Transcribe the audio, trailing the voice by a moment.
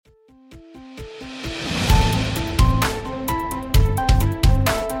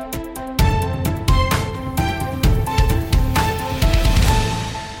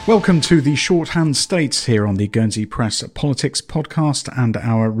Welcome to the Shorthand States here on the Guernsey Press Politics podcast and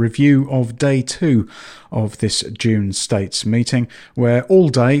our review of day 2 of this June States meeting, where all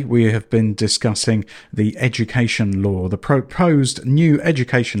day we have been discussing the education law, the proposed new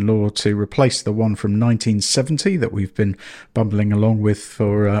education law to replace the one from 1970 that we've been bumbling along with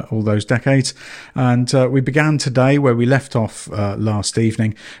for all those decades. And we began today where we left off last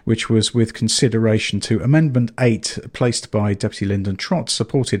evening, which was with consideration to Amendment 8 placed by Deputy Lyndon Trott,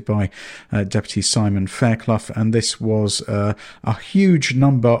 supported by Deputy Simon Fairclough, and this was a huge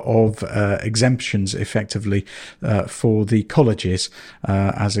number of exemptions effectively for the colleges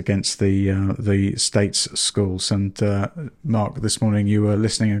as against the state's schools. And Mark, this morning you were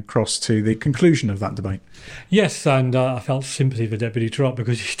listening across to the conclusion of that debate. Yes, and I felt sympathy for Deputy Trott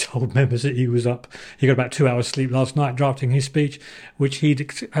because he told members that he got about 2 hours sleep last night drafting his speech, which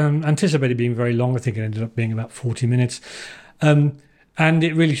he'd anticipated being very long. I think it ended up being about 40 minutes. And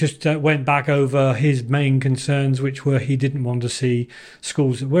it really just went back over his main concerns, which were he didn't want to see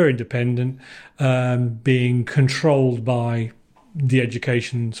schools that were independent being controlled by the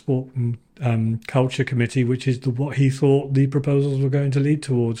Education, Sport and Culture Committee, which is what he thought the proposals were going to lead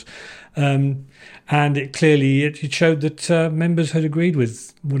towards. And it showed that members had agreed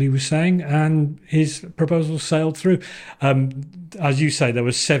with what he was saying, and his proposals sailed through. As you say, there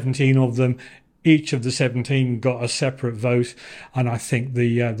were 17 of them. Each of the 17 got a separate vote, and I think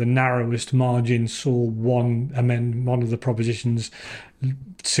the narrowest margin saw one of the propositions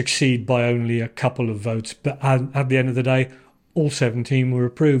succeed by only a couple of votes. But at the end of the day, all 17 were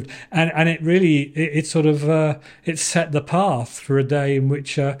approved, and it really it set the path for a day in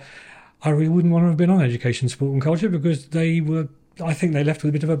which I really wouldn't want to have been on Education, Sport and Culture, because I think they left with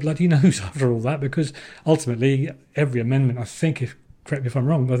a bit of a bloody nose after all that, because ultimately every amendment, correct me if I'm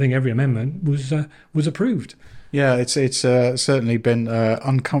wrong, but I think every amendment was approved. Yeah, it's certainly been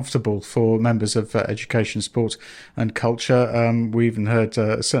uncomfortable for members of Education, Sport and Culture. We even heard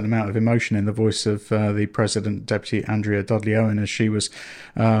a certain amount of emotion in the voice of the President, Deputy Andrea Dudley-Owen, as she was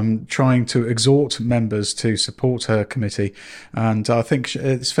trying to exhort members to support her committee. And I think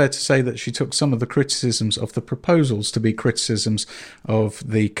it's fair to say that she took some of the criticisms of the proposals to be criticisms of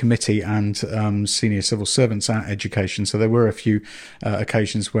the committee and senior civil servants at Education. So there were a few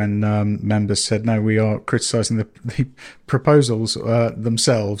occasions when members said, no, we are criticising the proposals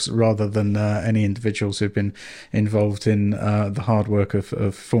themselves rather than any individuals who've been involved in the hard work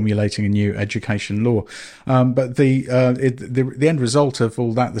of formulating a new education law. But the end result of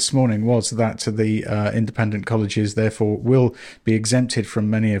all that this morning was that the independent colleges therefore will be exempted from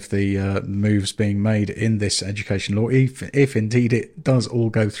many of the moves being made in this education law, if indeed it does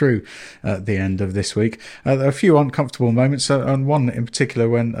all go through at the end of this week. There are a few uncomfortable moments, and one in particular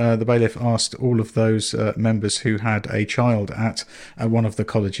when the bailiff asked all of those members who had a child at one of the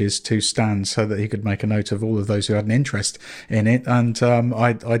colleges to stand so that he could make a note of all of those who had an interest in it. And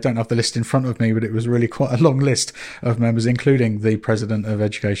I don't have the list in front of me, but it was really quite a long list of members, including the President of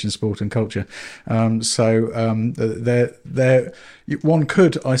Education, Sport and Culture. One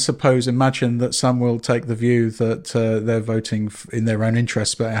could, I suppose, imagine that some will take the view that they're voting in their own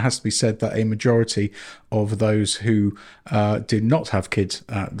interests, but it has to be said that a majority of those who did not have kids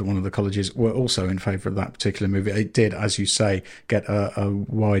at one of the colleges were also in favour of that particular move. It did, as you say, get a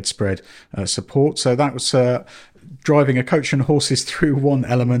widespread support. So that was driving a coach and horses through one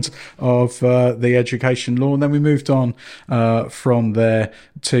element of the education law. And then we moved on from there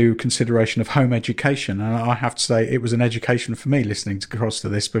to consideration of home education. And I have to say it was an education for me listening across to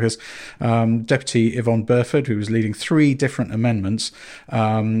this, because Deputy Yvonne Burford, who was leading 3 different amendments,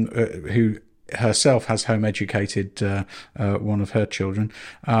 who herself has home educated one of her children,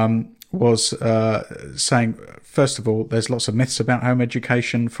 was saying, first of all, there's lots of myths about home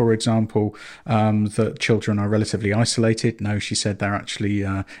education. For example, that children are relatively isolated. No, she said they're actually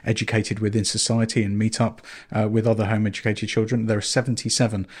educated within society and meet up with other home educated children. There are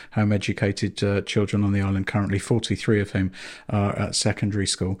 77 home educated children on the island currently, 43 of whom are at secondary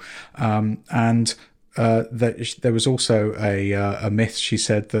school. And there was also a myth, she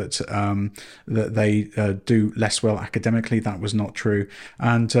said, that they do less well academically. That was not true.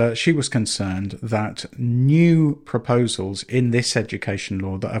 And she was concerned that new proposals in this education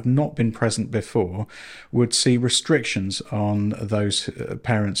law that have not been present before would see restrictions on those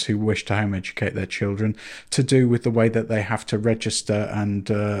parents who wish to home educate their children to do with the way that they have to register and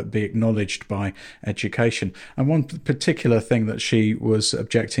be acknowledged by education. And one particular thing that she was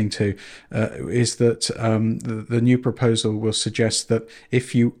objecting to is that the new proposal will suggest that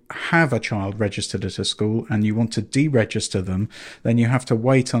if you have a child registered at a school and you want to deregister them, then you have to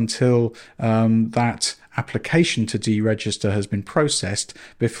wait until that application to deregister has been processed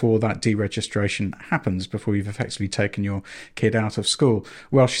before that deregistration happens, before you've effectively taken your kid out of school.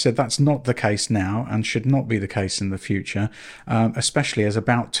 Well, she said that's not the case now and should not be the case in the future, especially as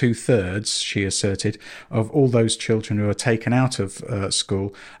about 2/3, she asserted, of all those children who are taken out of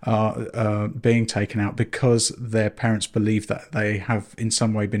school are being taken out because their parents believe that they have in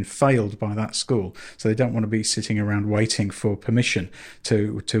some way been failed by that school. So they don't want to be sitting around waiting for permission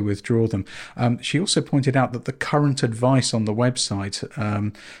to withdraw them. She also pointed out that the current advice on the website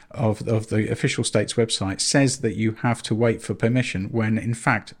of the official state's website says that you have to wait for permission when, in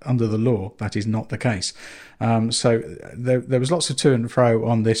fact, under the law, that is not the case. So there was lots of to and fro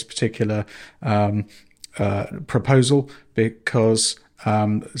on this particular proposal because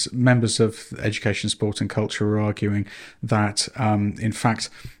members of Education, Sport and Culture are arguing that, in fact,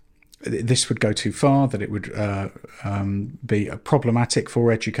 this would go too far, that it would be problematic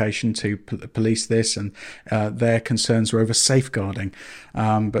for education to police this, and their concerns were over safeguarding.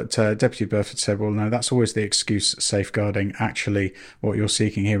 But Deputy Burford said, well, no, that's always the excuse, safeguarding. Actually, what you're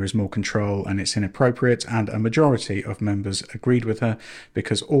seeking here is more control, and it's inappropriate. And a majority of members agreed with her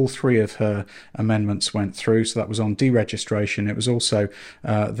because all three of her amendments went through. So that was on deregistration. It was also,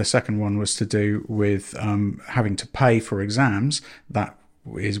 the second one was to do with having to pay for exams. That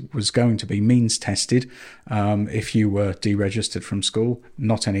was going to be means tested if you were deregistered from school,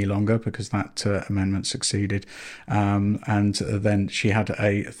 not any longer because that amendment succeeded. And then she had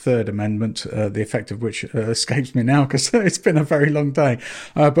a third amendment, the effect of which escapes me now because it's been a very long day.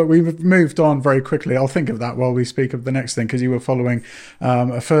 But we've moved on very quickly. I'll think of that while we speak of the next thing, because you were following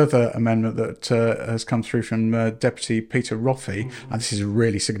a further amendment that has come through from Deputy Peter Roffey. And this is a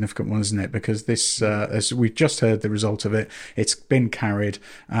really significant one, isn't it? Because this, as we've just heard the result of it, it's been carried.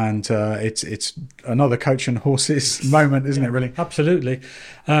 And it's another coach and horses moment, isn't it, really? Absolutely.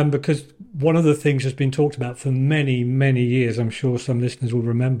 Because one of the things that's been talked about for many, many years, I'm sure some listeners will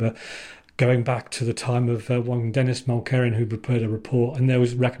remember, going back to the time of one Dennis Mulcairn, who prepared a report, and there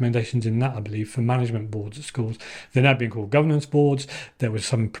was recommendations in that, I believe, for management boards at schools. They're now being called governance boards. There was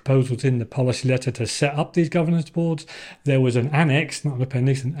some proposals in the policy letter to set up these governance boards. There was an annex, not an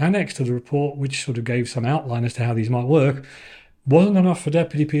appendix, an annex to the report, which sort of gave some outline as to how these might work. Wasn't enough for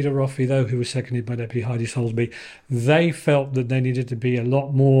Deputy Peter Roffey, though, who was seconded by Deputy Heidi Soulsby. They felt that there needed to be a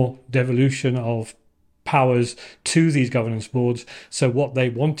lot more devolution of powers to these governance boards. So what they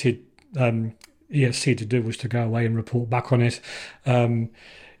wanted ESC to do was to go away and report back on it.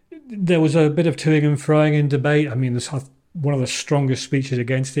 There was a bit of toing and froing in debate. I mean, one of the strongest speeches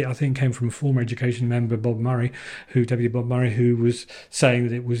against it, I think, came from former education member Deputy Bob Murray, who was saying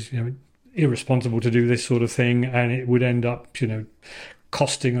that it was, irresponsible to do this sort of thing, and it would end up,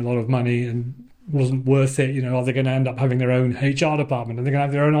 costing a lot of money and wasn't worth it. Are they going to end up having their own HR department and they're going to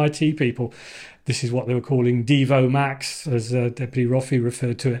have their own IT people? This is what they were calling Devo Max, as Deputy Roffey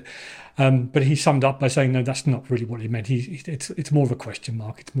referred to it. But he summed up by saying, no, that's not really what he meant. It's more of a question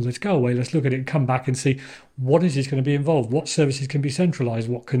mark. It's more, let's go away, let's look at it and come back and see what is this going to be involved, what services can be centralised,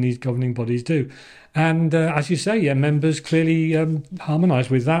 what can these governing bodies do. And as you say, members clearly harmonised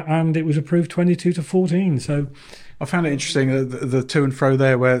with that, and it was approved 22-14. So I found it interesting, the to and fro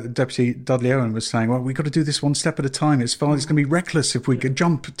there, where Deputy Dudley Owen was saying, well, we've got to do this one step at a time. It's going to be reckless if we could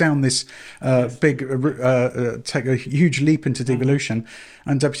jump down this take a huge leap into devolution.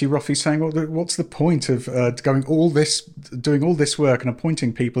 And Deputy Roffey saying, well, what's the point of doing all this work and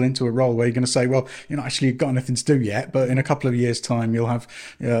appointing people into a role where you're going to say, well, actually you've got nothing to do yet, but in a couple of years' time you'll have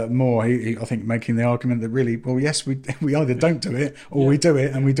more. I think making the argument that really, well, yes, we either don't do it or we do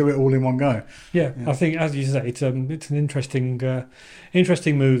it, and we do it all in one go. Yeah. I think, as you say, it's an interesting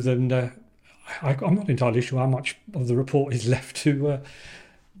move, and I'm not entirely sure how much of the report is left to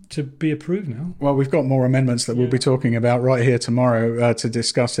be approved now. Well, we've got more amendments that we'll be talking about right here tomorrow to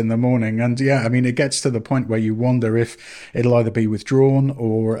discuss in the morning. And it gets to the point where you wonder if it'll either be withdrawn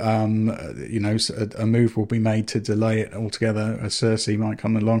or, a move will be made to delay it altogether. A Cersei might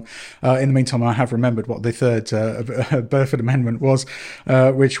come along. In the meantime, I have remembered what the third Burford Amendment was,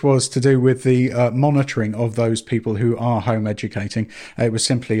 which was to do with the monitoring of those people who are home educating. It was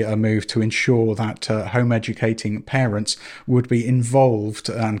simply a move to ensure that home educating parents would be involved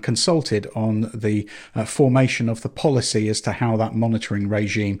and consulted on the formation of the policy as to how that monitoring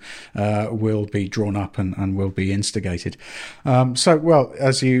regime will be drawn up and will be instigated. Well,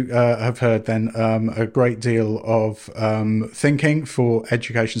 as you have heard then, a great deal of thinking for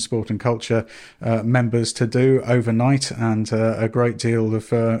Education, Sport and Culture members to do overnight, and a great deal of,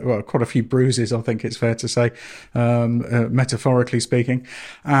 quite a few bruises, I think it's fair to say, metaphorically speaking.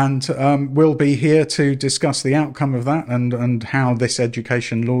 And we'll be here to discuss the outcome of that and how this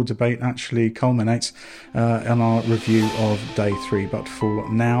education election law debate actually culminates on our review of day 3. But for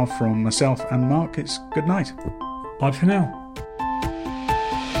now, from myself and Mark, it's good night. Bye for now.